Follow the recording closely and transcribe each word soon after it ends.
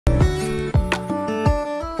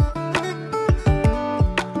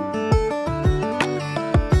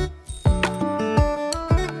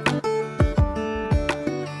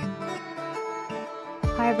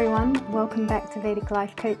welcome back to Vedic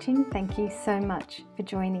Life Coaching. Thank you so much for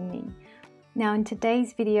joining me. Now in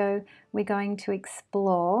today's video, we're going to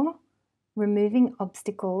explore removing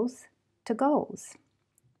obstacles to goals.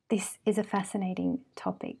 This is a fascinating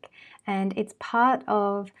topic and it's part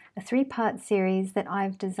of a 3-part series that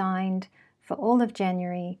I've designed for all of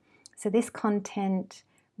January. So this content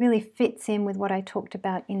really fits in with what I talked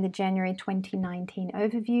about in the January 2019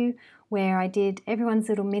 overview, where I did everyone's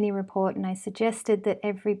little mini report and I suggested that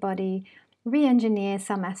everybody re-engineer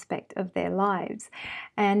some aspect of their lives.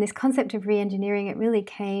 And this concept of re-engineering, it really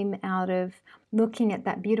came out of looking at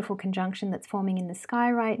that beautiful conjunction that's forming in the sky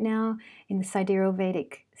right now in the sidereal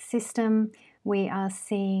Vedic system. We are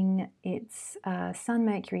seeing its Sun,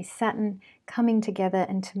 Mercury, Saturn coming together,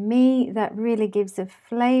 and to me that really gives a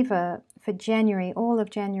flavor for January, all of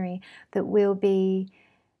January, that we'll be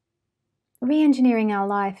re-engineering our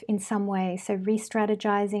life in some way. So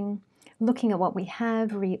re-strategizing, looking at what we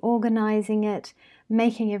have, reorganizing it,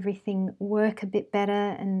 making everything work a bit better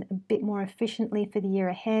and a bit more efficiently for the year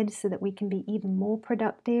ahead so that we can be even more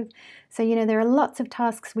productive. So, you know, there are lots of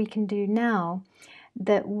tasks we can do now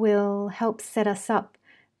that will help set us up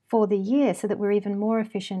for the year so that we're even more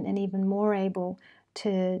efficient and even more able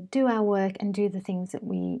to do our work and do the things that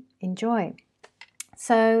we enjoy.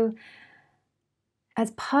 So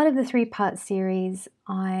as part of the 3-part series,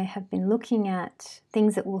 I have been looking at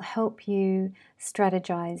things that will help you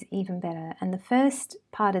strategize even better. And the first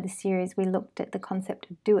part of the series, we looked at the concept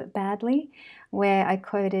of do it badly, where I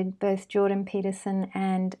quoted both Jordan Peterson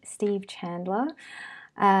and Steve Chandler.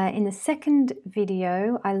 In the second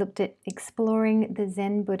video, I looked at exploring the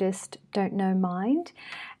Zen Buddhist don't know mind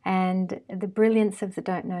and the brilliance of the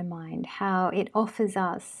don't know mind, how it offers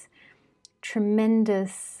us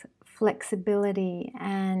tremendous flexibility,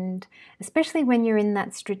 and especially when you're in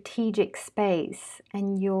that strategic space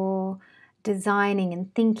and you're designing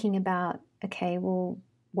and thinking about, okay, well,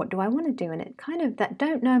 what do I want to do? And it kind of, that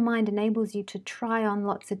don't know mind enables you to try on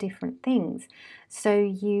lots of different things. So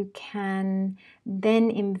you can then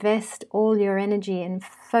invest all your energy and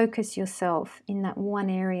focus yourself in that one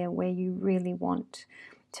area where you really want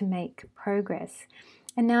to make progress.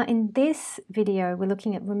 And now in this video, we're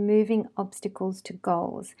looking at removing obstacles to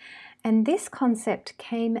goals. And this concept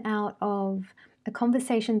came out of a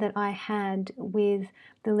conversation that I had with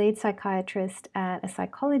the lead psychiatrist at a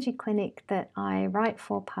psychology clinic that I write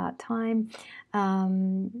for part-time.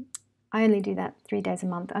 I only do that 3 days a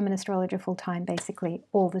month. I'm an astrologer full-time, basically,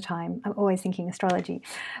 all the time. I'm always thinking astrology.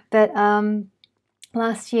 But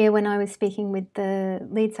last year when I was speaking with the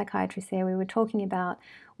lead psychiatrist there, we were talking about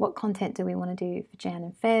what content do we want to do for Jan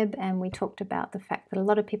and Feb, and we talked about the fact that a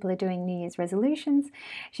lot of people are doing New Year's resolutions.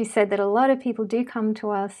 She said that a lot of people do come to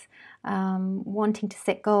us wanting to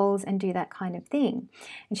set goals and do that kind of thing.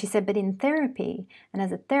 And she said, but in therapy, and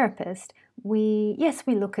as a therapist, we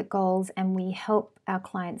look at goals and we help our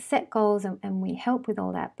clients set goals and we help with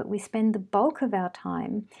all that, but we spend the bulk of our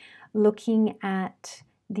time looking at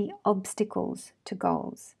the obstacles to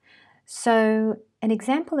goals. So an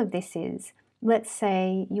example of this is, let's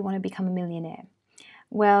say you want to become a millionaire.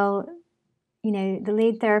 Well, you know, the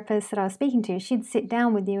lead therapist that I was speaking to, she'd sit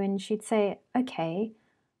down with you and she'd say, okay,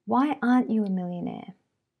 why aren't you a millionaire?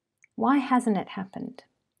 Why hasn't it happened?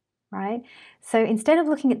 Right? So instead of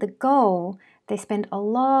looking at the goal, they spend a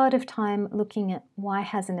lot of time looking at why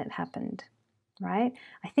hasn't it happened? Right?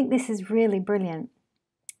 I think this is really brilliant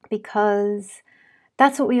because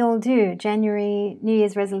that's what we all do. January, New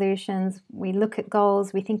Year's resolutions, we look at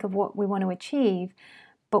goals, we think of what we want to achieve,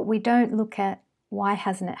 but we don't look at why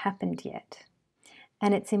hasn't it happened yet.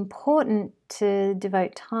 And it's important to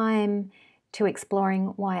devote time to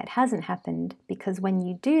exploring why it hasn't happened, because when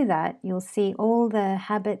you do that, you'll see all the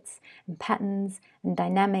habits and patterns and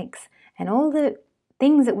dynamics and all the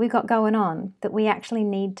things that we've got going on that we actually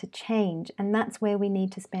need to change. And that's where we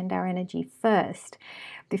need to spend our energy first.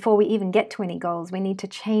 Before we even get to any goals, we need to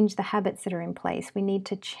change the habits that are in place. We need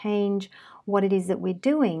to change what it is that we're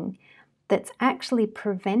doing that's actually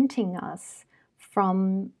preventing us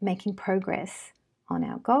from making progress on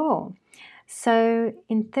our goal. So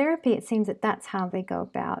in therapy, it seems that that's how they go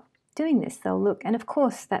about doing this. They'll look, and of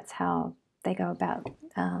course, that's how they go about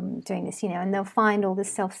doing this, you know, and they'll find all the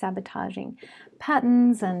self-sabotaging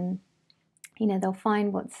patterns, and, you know, they'll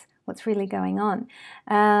find what's really going on.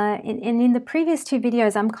 In the previous 2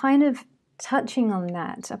 videos, I'm kind of touching on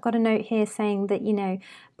that. I've got a note here saying that, you know,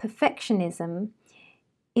 perfectionism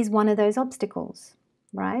is one of those obstacles,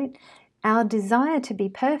 right? Our desire to be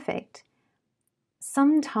perfect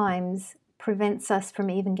sometimes prevents us from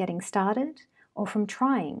even getting started or from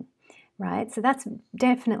trying, right? So that's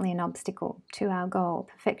definitely an obstacle to our goal,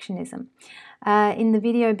 perfectionism. In the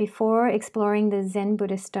video before, exploring the Zen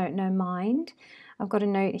Buddhist don't know mind, I've got a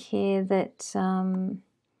note here that,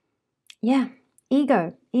 yeah,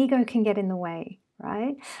 ego can get in the way,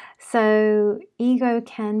 right? So ego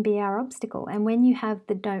can be our obstacle. And when you have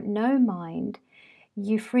the don't know mind,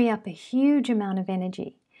 you free up a huge amount of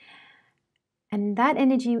energy. And that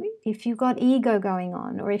energy, if you've got ego going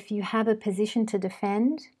on, or if you have a position to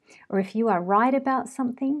defend, or if you are right about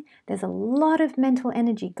something, there's a lot of mental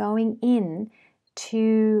energy going in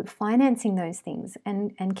to financing those things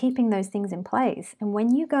and keeping those things in place. And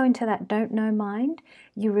when you go into that don't know mind,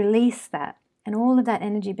 you release that. And all of that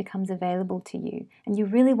energy becomes available to you. And you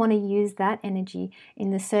really want to use that energy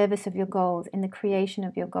in the service of your goals, in the creation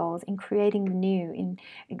of your goals, in creating the new, in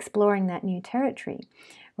exploring that new territory,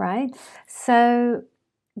 right? So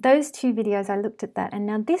those two videos, I looked at that. And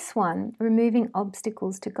now this one, removing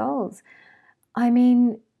obstacles to goals. I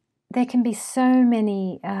mean, there can be so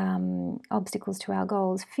many obstacles to our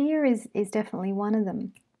goals. Fear is definitely one of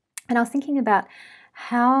them. And I was thinking about,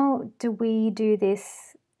 how do we do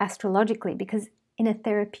this astrologically? Because in a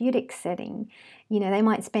therapeutic setting, they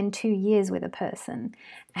might spend 2 years with a person,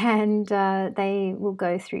 and they will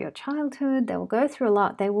go through your childhood, they will go through a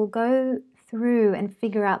lot, they will go through and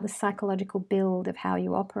figure out the psychological build of how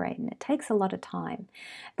you operate, and it takes a lot of time.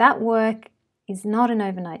 That work is not an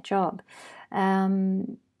overnight job.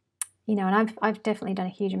 And I've definitely done a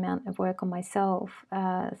huge amount of work on myself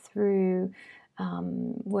through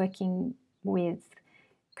working with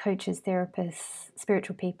coaches, therapists,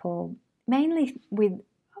 spiritual people, mainly with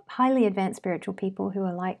highly advanced spiritual people who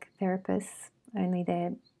are like therapists, only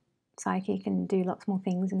they're psychic and do lots more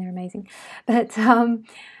things and they're amazing.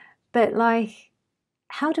 But like,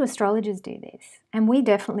 how do astrologers do this? And we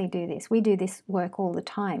definitely do this. We do this work all the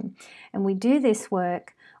time. And we do this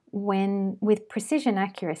work with precision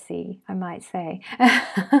accuracy, I might say.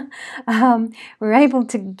 We're able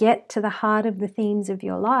to get to the heart of the themes of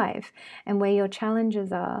your life and where your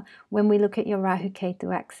challenges are when we look at your Rahu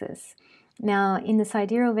Ketu axis. Now, in the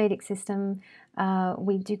Sidereal Vedic system,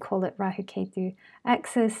 we do call it Rahu Ketu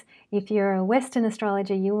axis. If you're a Western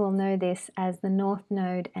astrologer, you will know this as the North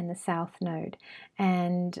Node and the South Node.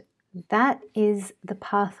 And that is the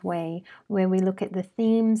pathway where we look at the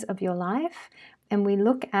themes of your life, and we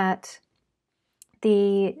look at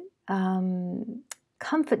the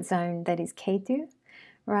comfort zone that is Ketu,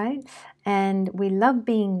 right? And we love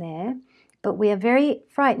being there, but we are very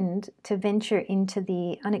frightened to venture into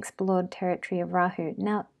the unexplored territory of Rahu.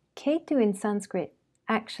 Now, Ketu in Sanskrit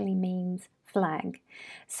actually means flag.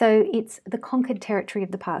 So it's the conquered territory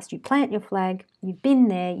of the past. You plant your flag, you've been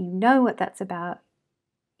there, you know what that's about,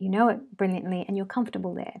 you know it brilliantly, and you're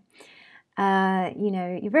comfortable there.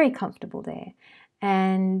 You're very comfortable there.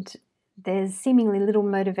 And there's seemingly little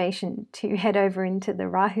motivation to head over into the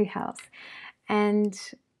Rahu house. And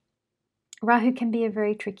Rahu can be a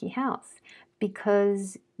very tricky house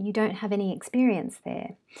because you don't have any experience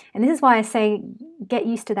there. And this is why I say get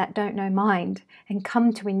used to that don't know mind and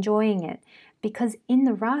come to enjoying it. Because in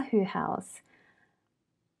the Rahu house,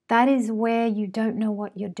 that is where you don't know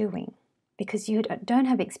what you're doing because you don't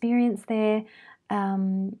have experience there,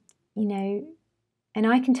 And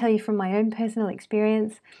I can tell you from my own personal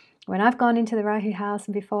experience, when I've gone into the Rahu house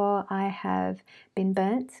before, I have been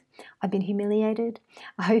burnt, I've been humiliated,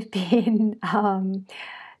 I've been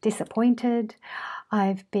disappointed,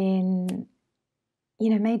 I've been,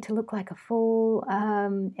 made to look like a fool,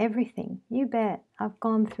 everything, you bet. I've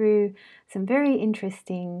gone through some very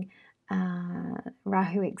interesting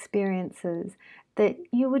Rahu experiences that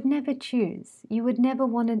you would never choose. You would never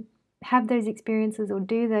want to have those experiences or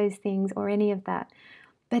do those things or any of that.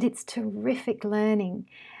 But it's terrific learning,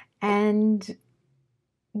 and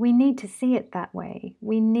we need to see it that way.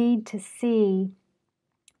 We need to see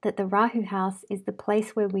that the Rahu house is the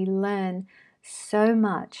place where we learn so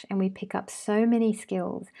much and we pick up so many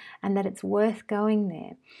skills, and that it's worth going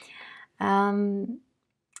there.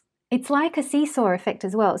 It's like a seesaw effect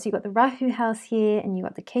as well. So you've got the Rahu house here and you've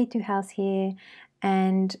got the Ketu house here,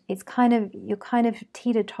 and it's you're kind of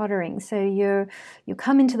teeter-tottering. So you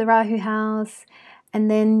come into the Rahu house, and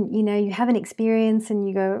then you have an experience and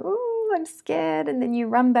you go, oh, I'm scared, and then you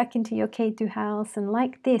run back into your Ketu house, and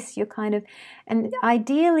like this and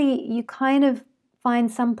ideally you kind of find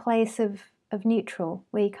some place of neutral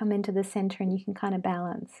where you come into the center and you can kind of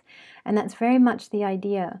balance. And that's very much the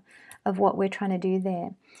idea of what we're trying to do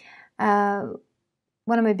there.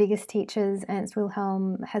 One of my biggest teachers, Ernst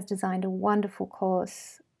Wilhelm, has designed a wonderful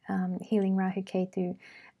course, Healing Rahu Ketu,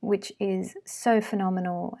 which is so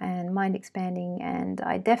phenomenal and mind-expanding, and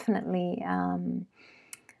I definitely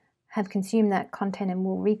have consumed that content and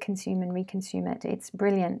will reconsume and reconsume it. It's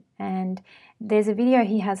brilliant. And there's a video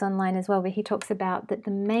he has online as well where he talks about that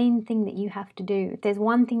the main thing that you have to do, if there's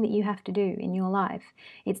one thing that you have to do in your life,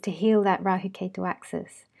 it's to heal that Rahu Ketu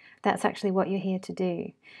axis. That's actually what you're here to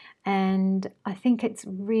do. And I think it's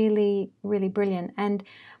really, really brilliant. And,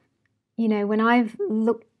 you know, when I've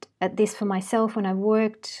looked at this for myself, when I've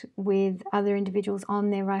worked with other individuals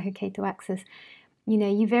on their Rahu Ketu axis, you know,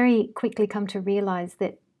 you very quickly come to realize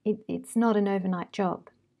that it's not an overnight job,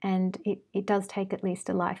 and it does take at least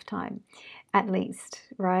a lifetime, at least,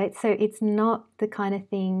 right? So it's not the kind of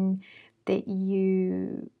thing that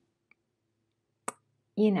you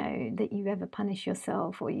know, that you ever punish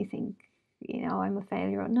yourself or you think, you know, I'm a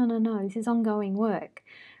failure. No, this is ongoing work.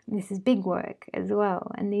 This is big work as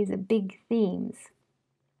well, and these are big themes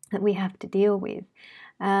that we have to deal with.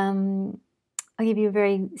 I'll give you a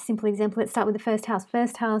very simple example. Let's start with the first house.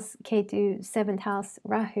 First house, Ketu, seventh house,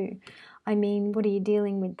 Rahu. I mean, what are you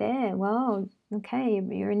dealing with there? Well, okay,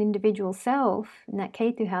 you're an individual self in that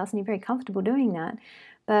Ketu house and you're very comfortable doing that.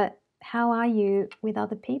 But how are you with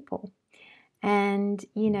other people? And,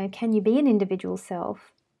 you know, can you be an individual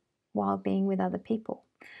self while being with other people?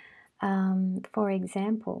 For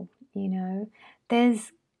example, you know,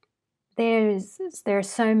 there are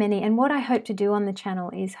so many, and what I hope to do on the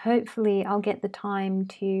channel is hopefully I'll get the time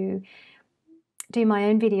to do my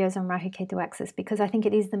own videos on Rahu Ketu axis, because I think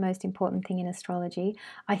it is the most important thing in astrology.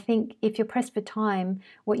 I think if you're pressed for time,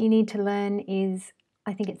 what you need to learn is,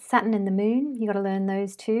 I think it's Saturn and the Moon. You got to learn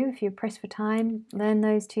those two. If you're pressed for time, learn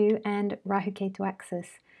those two, and Rahu Ketu axis.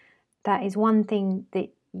 That is one thing that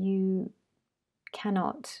you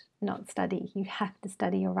cannot not study. You have to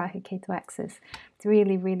study your Rahu Ketu axis. It's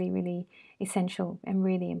really, really, really essential and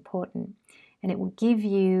really important. And it will give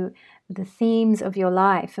you the themes of your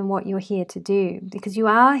life and what you're here to do. Because you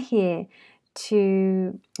are here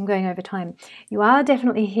to, I'm going over time, you are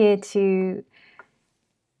definitely here to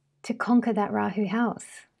conquer that Rahu house,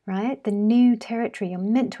 right? The new territory. You're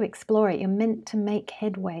meant to explore it. You're meant to make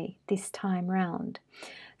headway this time round.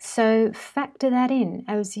 So factor that in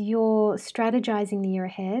as you're strategizing the year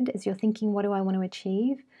ahead, as you're thinking, what do I want to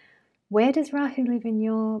achieve? Where does Rahu live in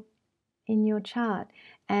your chart?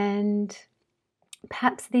 And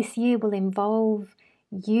perhaps this year will involve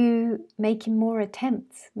you making more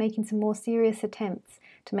attempts, making some more serious attempts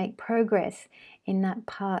to make progress in that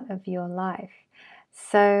part of your life.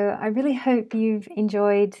 So I really hope you've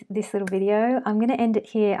enjoyed this little video. I'm going to end it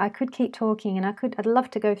here. I could keep talking, and I'd love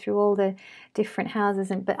to go through all the different houses,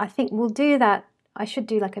 but I think we'll do that. I should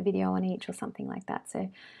do like a video on each or something like that. So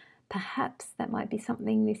perhaps that might be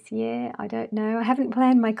something this year. I don't know. I haven't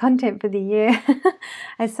planned my content for the year,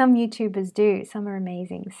 as some YouTubers do. Some are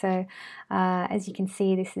amazing. So as you can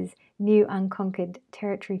see, this is new unconquered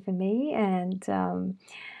territory for me. And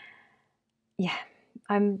yeah,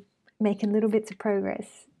 I'm making little bits of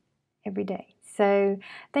progress every day. So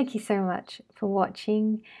thank you so much for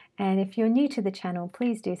watching. And if you're new to the channel,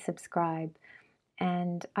 please do subscribe.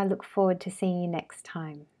 And I look forward to seeing you next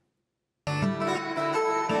time.